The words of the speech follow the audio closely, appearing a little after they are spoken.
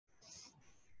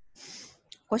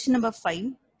Question number 5.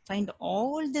 Find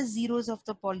all the zeros of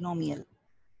the polynomial.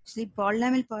 Actually,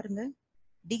 polynomial பாருங்க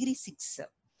degree 6.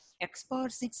 X power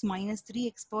 6 minus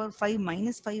 3x power 5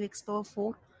 minus 5x power 4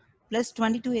 plus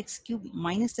 22x cube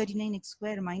minus 39x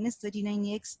square minus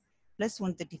 39x plus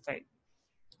 135.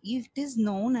 If it is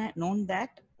known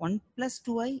that 1 plus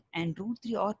 2i and root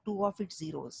 3 are two of its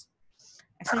zeros.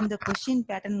 Actually, இந்த question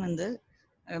pattern வந்து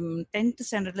 10th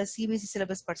standardல CBSE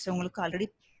syllabus படிச்சவங்களுக்கு already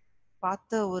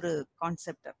பார்த்த ஒரு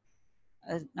concept.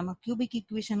 நம்ம cubic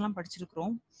equation எல்லாம்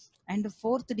படிச்சிருக்கிறோம் and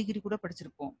fourth degree கூட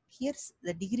படிச்சிருப்போம். Here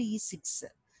the degree is 6.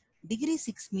 Degree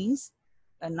 6 means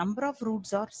number of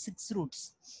roots are 6 roots.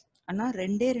 ஆனா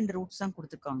ரெண்டே roots தான்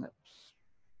கொடுத்திருக்காங்க.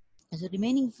 So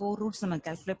remaining 4 roots நம்ம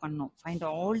calculate பண்ணோம். Find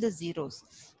all the zeros.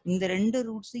 இந்த ரெண்டு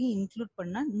ரூட்ஸையும் இன்க்ளூட்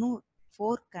பண்ணா இன்னும்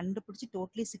 4 கண்டுபிடிச்சு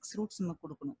டோட்டலி 6 roots நம்ம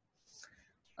கொடுக்கணும்.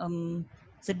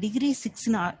 So degree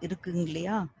 6 இருக்குங்க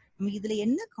இல்லையா? நம்ம இதுல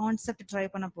என்ன கான்செப்ட் ட்ரை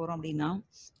பண்ண போறோம் அப்படின்னா,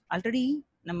 ஆல்ரெடி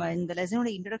நம்ம இந்த லெசனோட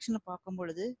இன்ட்ரோடக்ஷன்ல பார்க்கும்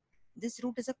பொழுது this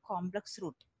root is a complex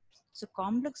root. So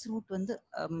complex root வந்து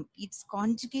its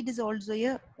conjugate is also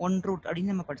a one root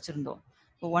அப்படின்னு நம்ம படிச்சிருந்தோம்.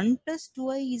 So 1 plus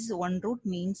 2i is one root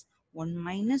means 1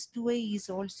 minus 2i is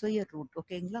also a root.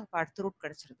 ஓகேங்களா? அடுத்த ரூட்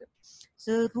கிடைச்சிருது.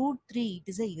 So root 3 it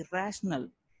is a irrational.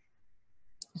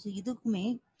 So இதுக்குமே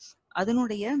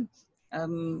அதனுடைய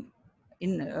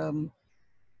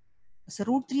so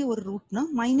root 3 ஒரு ரூட்னா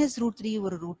minus root 3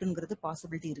 ஒரு ரூட்ங்கிறது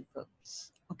possibility இருக்கு.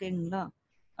 ஓகேங்களா?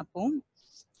 அப்போ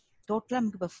டோட்டலா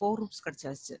நமக்கு இப்போ 4 ரூட்ஸ்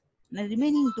கிடைச்சாச்சு.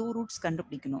 ரிமைனிங் 2 ரூட்ஸ்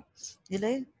கண்டுபிடிக்கணும். இதுல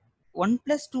 1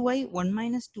 plus 2i 1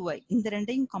 minus 2i இந்த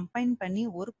ரெண்டையும் கம்பைன் பண்ணி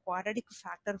ஒரு குவாட்ரடிக்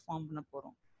ஃபேக்டர் ஃபார்ம் பண்ண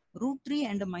போறோம். ரூட் 3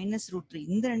 அண்ட் மைனஸ் ரூட் 3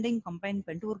 இந்த ரெண்டையும் கம்பைன்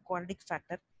பண்ணிட்டு ஒரு குவாட்ரடிக்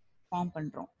ஃபேக்டர் ஃபார்ம்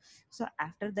பண்றோம். ஸோ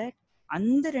ஆஃப்டர் தட்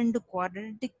அந்த ரெண்டு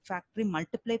குவாட்ரடிக் ஃபேக்டரை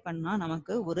மல்டிப்ளை பண்ணா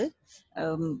நமக்கு ஒரு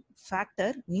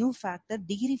ஃபேக்டர் நியூ ஃபேக்டர்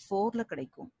டிகிரி 4ல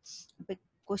கிடைக்கும். இப்போ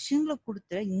கொஸ்டின்ல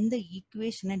கொடுத்த இந்த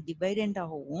ஈக்குவேஷனை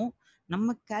டிவைடண்டாகவும்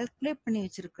நம்ம கால்குலேட் பண்ணி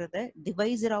வச்சிருக்கிறத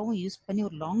டிவைசராகவும் யூஸ் பண்ணி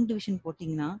ஒரு லாங் டிவிஷன்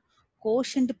போட்டிங்கன்னா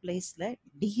கோஷன்ட் பிளேஸ்ல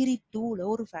டிகிரி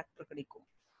 2ல ஒரு ஃபேக்டர் கிடைக்கும்.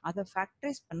 அதை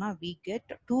ஃபேக்டரைஸ் பண்ணா we get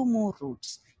 2 more roots.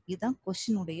 இதுதான்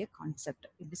கொஸ்டினுடைய கான்செப்ட்.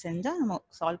 இப்படி செஞ்சா நம்ம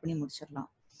சால்வ் பண்ணி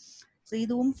முடிச்சிடலாம். ஸோ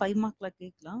இதுவும் 5 மார்க்ல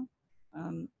கேட்கலாம்.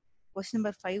 கொஸ்டின்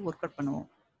நம்பர் 5 ஒர்க் அவுட் பண்ணுவோம்.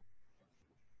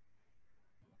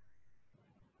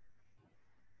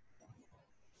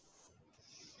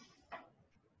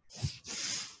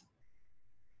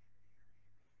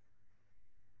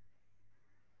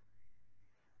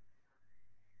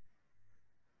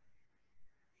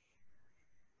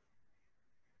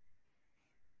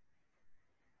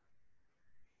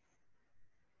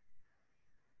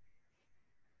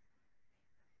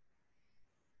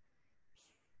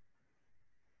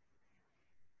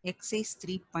 Exercise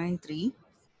 3.3,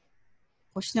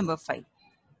 question number 5.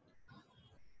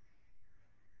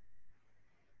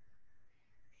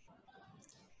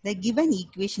 The given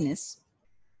equation is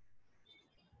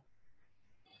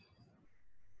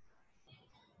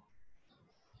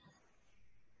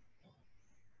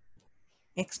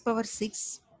x power 6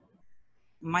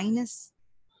 minus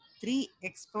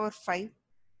 3x power 5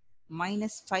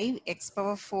 minus 5x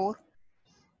power 4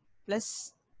 plus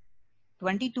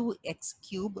 22x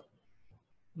cube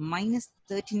minus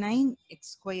 39x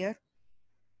square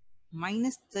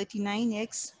minus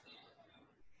 39x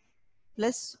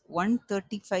plus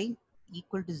 135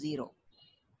 equal to 0.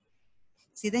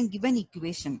 See then given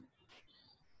equation.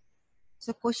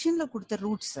 So question la kudutha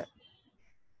roots.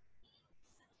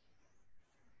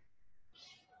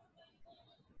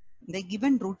 The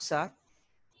given roots are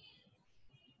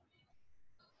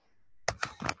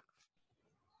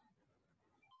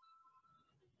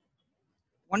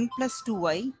 1 plus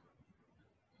 2i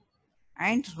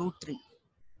and root 3.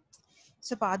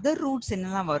 So other roots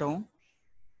என்னலாம் வரும்?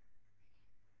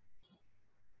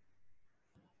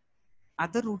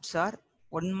 Other roots are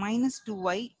 1 minus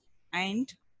 2i and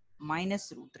minus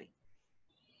root 3.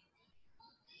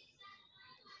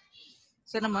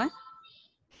 So நம்ம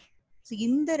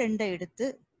இந்த ரெண்டை எடுத்து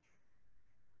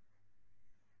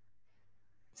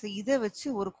இதை வச்சு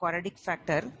ஒரு quadratic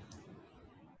factor,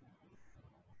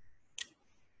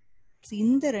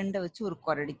 இந்த ரெண்டை வச்சு ஒரு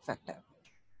குவாட்ரடிக் ஃபேக்டர்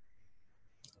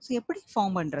எப்படி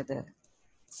ஃபார்ம் பண்றது?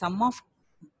 Some of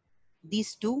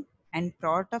these two and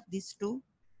product of these two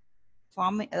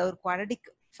form, ஒரு குவாட்ரடிக்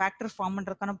ஃபேக்டர் ஃபார்ம்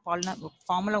பண்றதுக்கான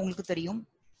ஃபார்முலா உங்களுக்கு தெரியும்.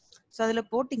 ஸோ அதில்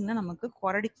போட்டிங்கன்னா நமக்கு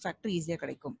குவாட்ரடிக் ஃபேக்டர் ஈஸியாக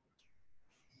கிடைக்கும்.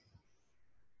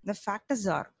 The factors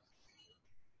are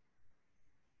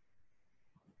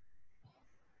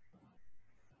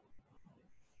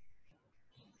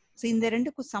இந்த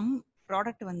ரெண்டுக்கும் சம்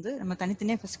ப்ராடக்ட் வந்து நம்ம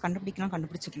தனித்தனியாக ஃபர்ஸ்ட்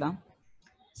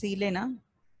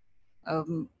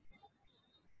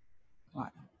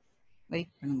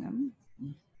வெயிட் பண்ணுங்க.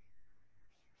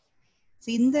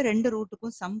 இந்த ரெண்டு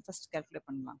ரூட்டுக்கும் சம் ஃபர்ஸ்ட் கால்குலேட்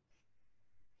பண்ணலாம்.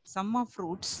 Some of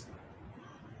roots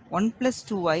 1 plus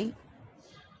 2y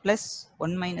plus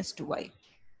 1 minus 2y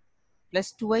plus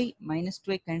 2y minus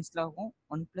 2y cancel ஆகும்.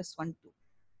 1 plus 1 2.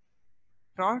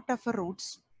 Product of our roots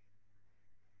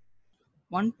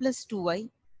 1 plus 2y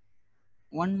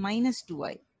 1 minus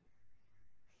 2y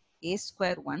a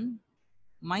square 1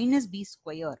 minus b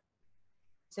square.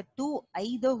 So 2i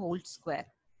the whole square.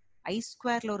 I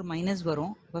square ஒரு minus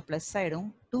வரும், இப்போ plus ஆகிடும்.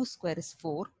 2 square is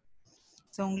 4.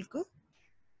 So உங்களுக்கு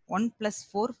 1 plus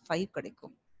 4 5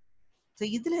 கிடைக்கும். So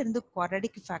இதில் இருந்து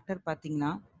quadratic factor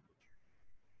பார்த்தீங்கன்னா,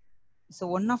 so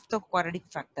one of the quadratic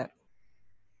factor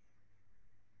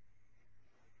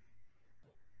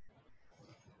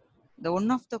the one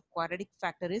of the quadratic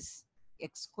factor is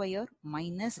x square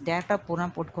minus data பூரா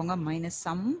போட்டுக்கோங்க minus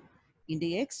sum into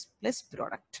x plus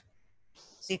product.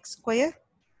 So x square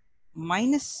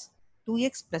minus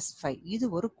 2x plus 5 இது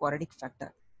ஒரு quadratic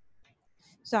factor.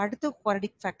 So அடுத்த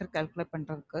quadratic factor calculate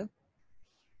பண்றதுக்கு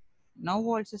now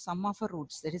also sum of our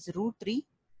roots, that is root 3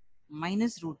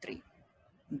 minus root 3,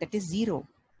 that is 0.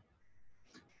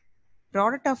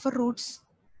 Product of our roots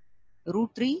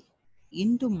root 3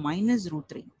 into minus root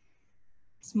 3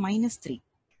 is minus 3.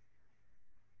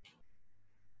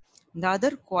 The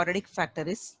other quadratic factor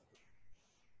is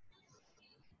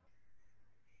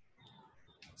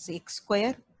x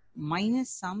square minus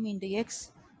sum into x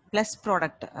plus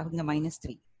product of the minus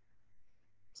 3.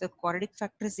 So quadratic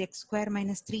factor is x square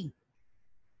minus 3.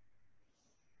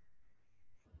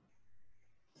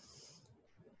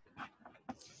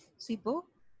 So இப்போ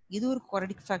இது ஒரு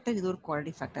quadratic factor, இது ஒரு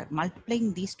quadratic factor. Multiplying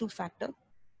these two factor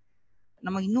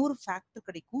நம்ம இன்னொரு factor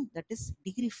கிடைக்கும், that is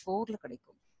degree 4ல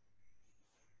கிடைக்கும்.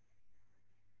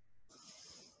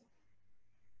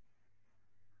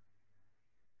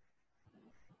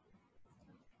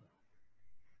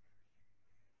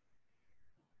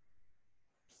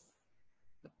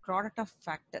 The product of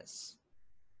factors,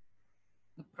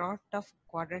 the product of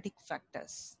quadratic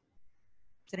factors.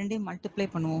 So ரெண்டையும் multiply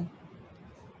பண்ணுவோம்.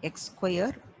 X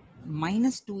square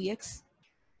minus 2x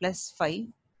plus 5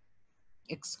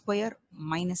 x square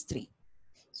minus 3.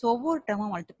 So ஒவ்வொரு term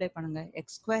multiply பண்ணுங்க. X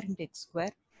square into x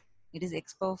square, it is x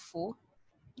power 4,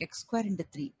 x square into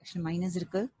 3, actually minus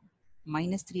இருக்கு,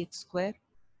 minus 3x square,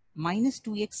 minus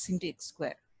 2x into x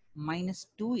square, minus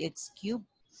 2x cube,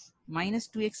 minus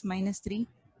 2x minus 3,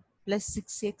 plus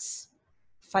 6x,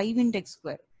 5 into x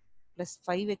square, plus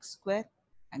 5x square,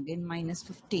 again minus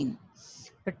 15.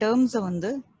 இப்போ terms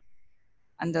வந்து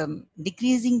அந்த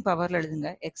decreasing powerல எழுதுங்க.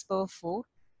 x power 4,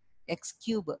 x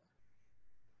cube,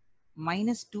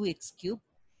 minus 2x cube,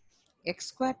 x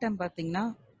square term பார்த்தீங்கன்னா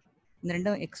இந்த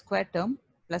ரெண்டும் x square term,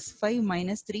 plus 5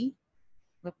 minus 3,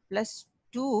 plus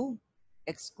 2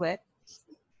 x square,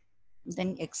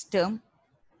 then x term,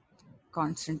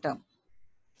 constant term.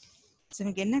 So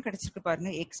நமக்கு என்ன கிடைச்சிருக்கு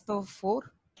பாருங்க, x power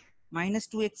 4 minus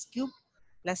 2x cube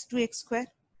plus 2x square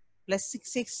plus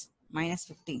 6x minus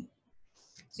 15.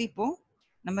 So இப்போ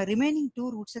நம்ம remaining two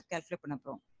roots calculate பண்ண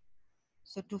போறோம்.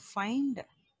 So to find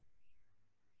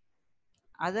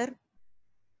other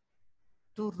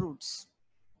two roots,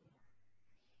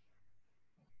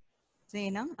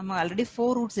 ஏன்னா நம்ம ஆல்ரெடி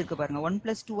 4 ரூட்ஸ் இருக்கு பாருங்க, 1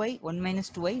 plus 2y 1 minus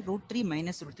 2y root 3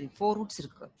 minus root 3, 4 roots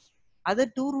இருக்கு.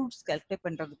 Other 2 roots calculate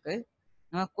பண்றதுக்கு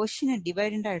நம்ம கொஸ்டினை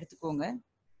டிவைடண்டா எடுத்துக்கோங்க.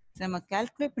 நம்ம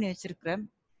கால்குலேட் பண்ணி வச்சிருக்கிற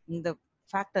இந்த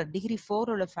ஃபேக்டர் டிகிரி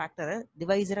 4 உள்ள ஃபேக்டரை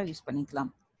டிவைசரா யூஸ்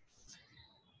பண்ணிக்கலாம்.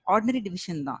 ஆர்டினரி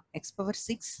டிவிஷன் தான். x power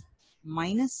 6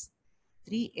 minus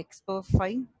 3x power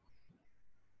 5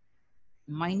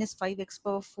 minus 5x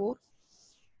power 4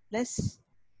 plus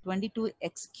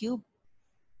 22x cube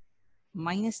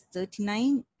minus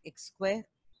 39x square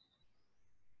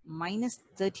minus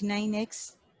 39x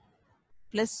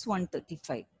plus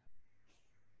 135.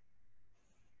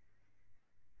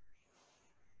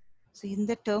 So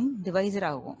இந்த term divisor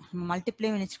ஆகும். multiply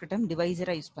பண்ணிச்சிருக்க term divisor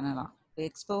யூஸ் பண்ணலாம்.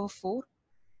 x power 4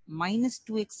 minus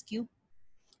 2x cube,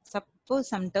 suppose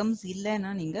some terms இல்லைன்னா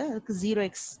நீங்க அதுக்கு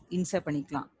 0x insert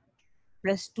பண்ணிக்கலாம்,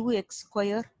 plus 2x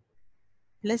square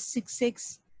plus 6x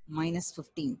minus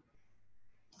 15.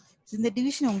 So இந்த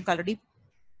division உங்களுக்கு already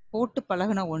போட்டு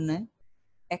பழகின ஒன்று.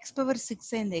 x power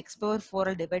 6 இந்த x power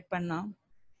 4 டிவைட் பண்ணா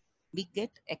we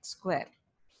get x square.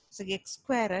 So x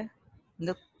square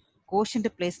இந்த quotient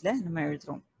placeல நம்ம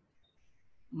எழுதுறோம்.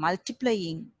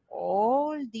 Multiplying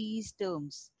all these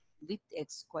terms with x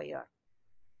square,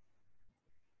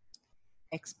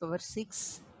 x power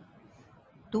 6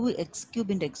 2x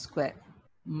cube into x square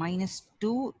minus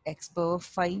 2x power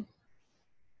 5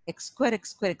 x square x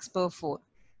power 4,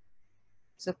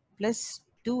 so plus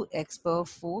 2x power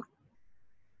 4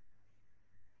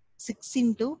 6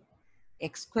 into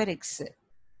x square x.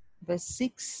 இப்போ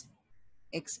 6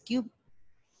 x cube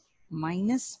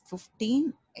minus 15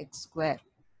 x square.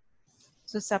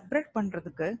 So subtract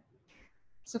பண்ணுறதுக்கு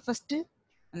so first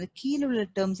அந்த கீழே உள்ள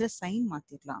டேர்ம்ஸில் sign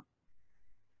மாற்றிடலாம்.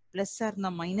 ப்ளஸ்ஸாக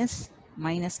இருந்தால் minus,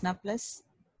 மைனஸ்னா plus,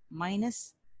 minus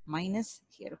minus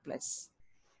here plus.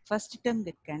 First term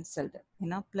get cancelled.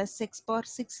 ஏன்னா plus X power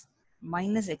 6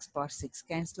 minus X power 6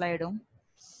 cancel ஆகிடும்.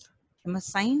 நம்ம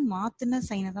சைன் மாற்றின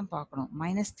சைனை தான் பார்க்கணும்.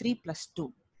 -3 + 2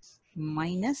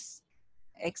 minus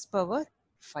X power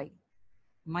 5.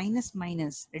 Minus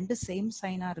minus ரெண்டு சேம்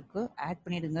சைனாக இருக்குது, ஆட்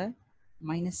பண்ணிடுங்க.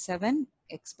 -7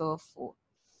 X power 4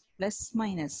 plus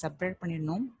minus subtract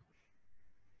பண்ணிடணும்.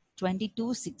 22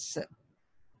 6.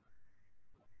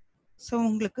 ஸோ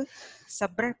உங்களுக்கு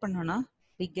சப்ராக்ட் பண்ணோன்னா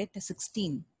we get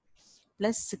 16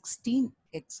 plus 16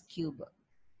 x cube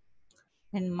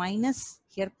and minus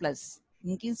here plus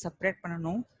இங்கேயும் சப்ராக்ட்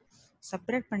பண்ணணும்.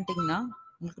 சப்ராக்ட் பண்ணிட்டீங்கன்னா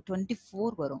உங்களுக்கு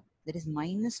 24 வரும். that is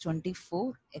 -24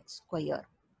 x square.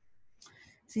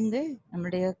 இங்கே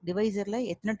நம்மளுடைய டிவைசரில்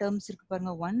எத்தனை டேர்ம்ஸ் இருக்கு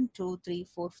பாருங்க. 1 2 3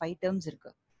 4 5 டேர்ம்ஸ்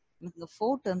இருக்கு. நமக்கு இங்கே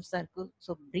 4 டேர்ம்ஸ் தான் இருக்கு.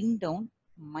 So bring down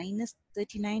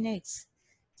 -39x.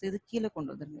 So இது கீழே கொண்டு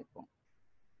வந்துருங்க. இப்போ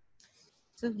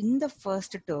ஸோ இந்த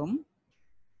first term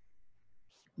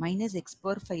minus x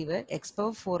power 5 x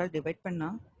power 4 divide panna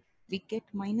we get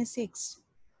minus x.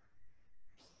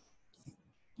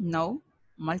 Now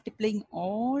multiplying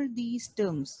all these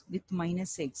terms with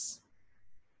minus x.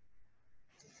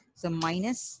 So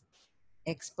minus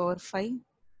x power 5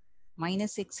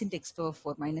 minus x into x power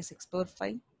 4 minus x power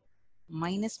 5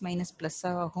 minus minus plus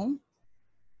ஆகும்.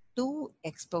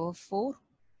 2x power 4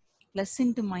 plus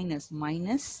into minus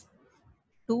minus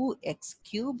 2x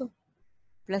cube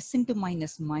plus into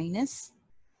minus minus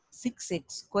 6x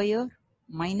square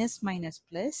minus minus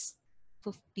plus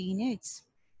 15x.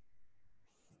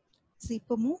 So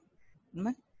இப்போவும்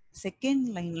நம்ம second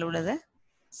லைனில் உள்ளதை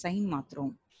sign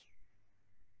மாற்றுறோம்.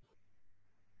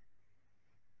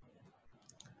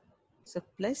 So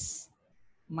plus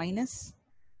minus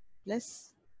plus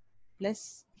plus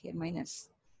here minus.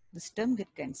 This term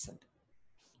get cancelled.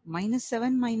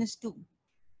 -7 -2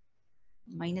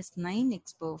 -9 x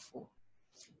power 4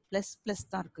 plus plus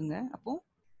தான் இருக்குங்க. அப்போ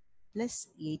plus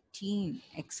 18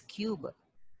 x cube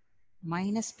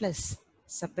minus plus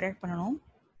subtract பண்ணணும்.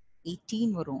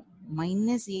 18 வரும்.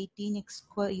 -18 x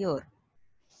square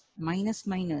minus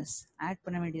minus add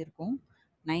பண்ண வேண்டியிருக்கும்.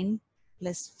 9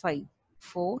 + 5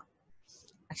 4.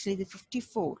 ஆக்சுவலி இது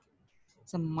 54.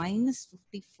 So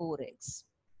 -54x.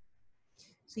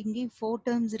 ஸோ இங்கேயும் 4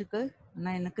 terms இருக்கு.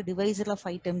 ஆனால் எனக்கு டிவைசரில்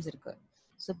 5 டேர்ம்ஸ் இருக்கு.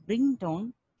 So bring down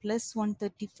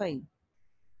 +135.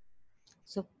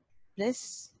 So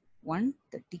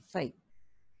 +135.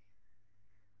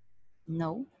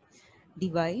 Now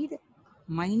divide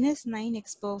 -9x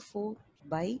power 4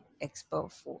 by x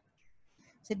power 4.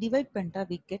 So divide panta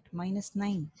we get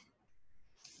 -9.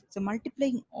 So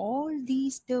multiplying all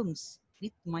these terms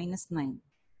with -9.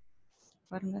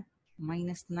 பாருங்க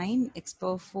 -9 x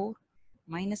power 4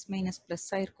 minus minus plus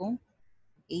ஆயிருக்கும்.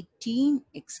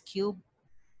 18x cube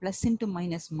plus into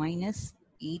minus minus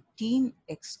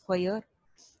 18x square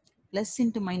plus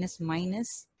into minus minus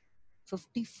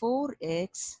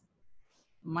 54x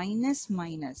minus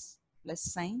minus plus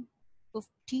sign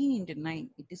 15 into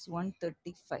 9 it is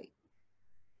 135.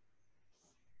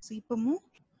 So இப்போவும்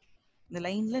இந்த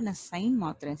லைனில் நான் sign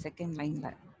மாற்றுறேன். Second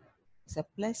லைனில் so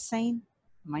plus sine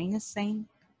minus sign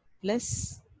plus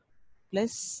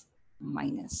plus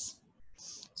minus.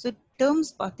 So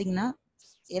terms பார்த்தீங்கன்னா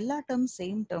எல்லா terms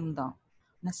same term தான்.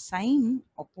 ஆனால் sign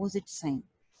opposite sign.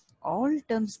 All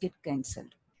terms get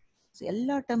cancelled. So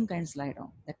எல்லா டேர்ம் கேன்சல்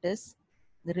ஆகிடும். That is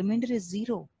the reminder is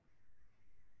 0.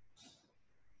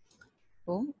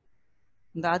 இப்போ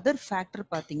இந்த அதர் ஃபேக்டர்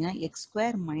பார்த்தீங்கன்னா X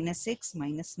square minus X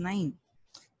minus 9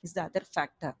 is the other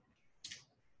factor.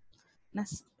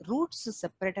 நான் ரூட்ஸ்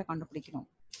செப்பரேட்டாக கண்டுபிடிக்கணும்.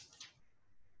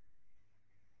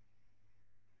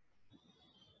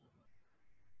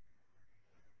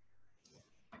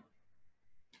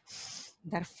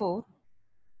 Therefore,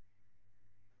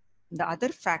 the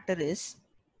other factor is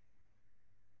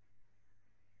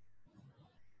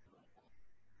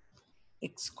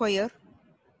x square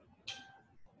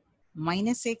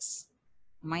minus x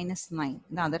minus 9.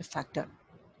 The other factor.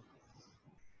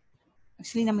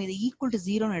 Actually, நம்ம இது equal to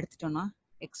 0 எடுத்துட்டோம்னா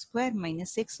x square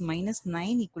minus x minus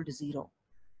 9 equal to 0.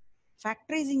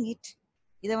 Factorizing it,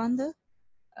 இதை வந்து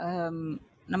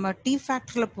நம்ம t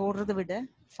factorல போடுறதை விட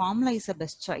formula is a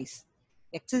best choice.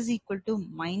 X is equal to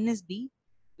minus b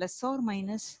plus or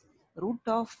minus root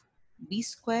of b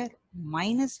square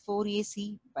minus 4ac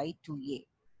by 2a.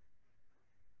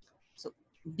 So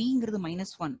bங்கிறது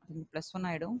 -1 +1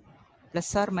 ஆயிடும்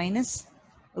 + or minus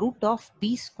root of b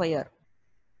square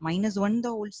 -1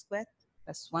 the whole square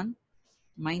 +1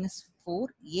 -4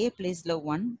 a placeல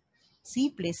 1 c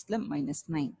placeல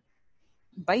 -9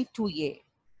 by 2a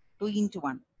 2 into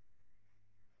 1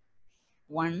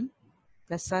 1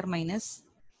 + or minus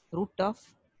root of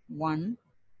 1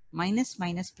 minus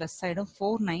minus plus side of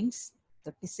 4 9s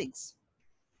 36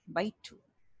 by 2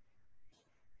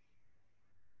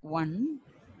 1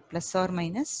 + or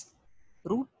minus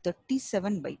root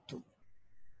 37 by 2.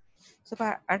 So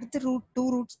அடுத்த two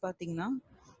roots பார்த்தீங்கன்னா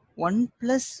 1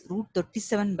 plus root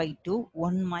 37 by 2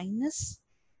 1 minus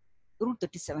root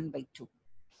 37 by 2.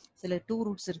 சில two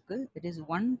roots இருக்கு. That is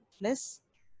 1 plus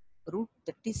root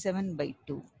 37 by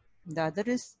 2. The other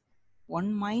is 1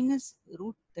 minus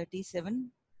root 37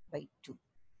 by 2.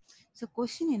 So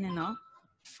question என்னன்னா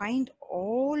find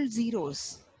all zeros.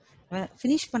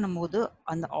 finish பண்ணும்போது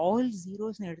அந்த all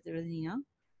zeros எடுத்து எழுதினீங்கன்னா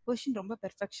question ரொம்ப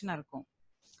பெர்ஃபெக்ஷனா இருக்கும்.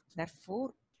 Therefore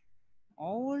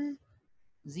all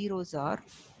zeros are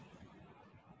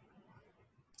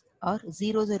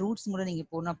zeros roots கூட நீங்க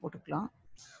போனா போட்டுக்கலாம்.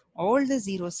 All the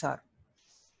zeros are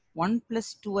 1 plus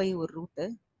 2i ஒரு root,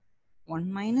 1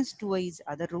 minus 2i is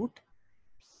other root,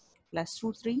 plus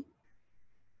root 3,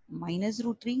 minus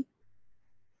root 3,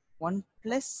 1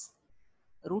 plus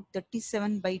root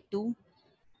 37 by 2,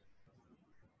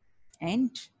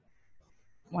 and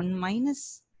 1 minus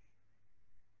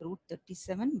root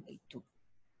 37 by 2.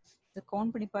 The count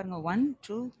பண்ணி பாருங்க 1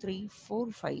 2 3 4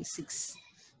 5 6.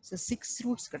 So 6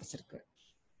 roots கிடைச்சிருக்கு.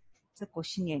 So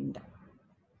question end.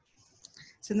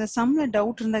 So இந்த sumல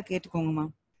doubt இருந்தா கேட்டுக்கோங்கம்மா.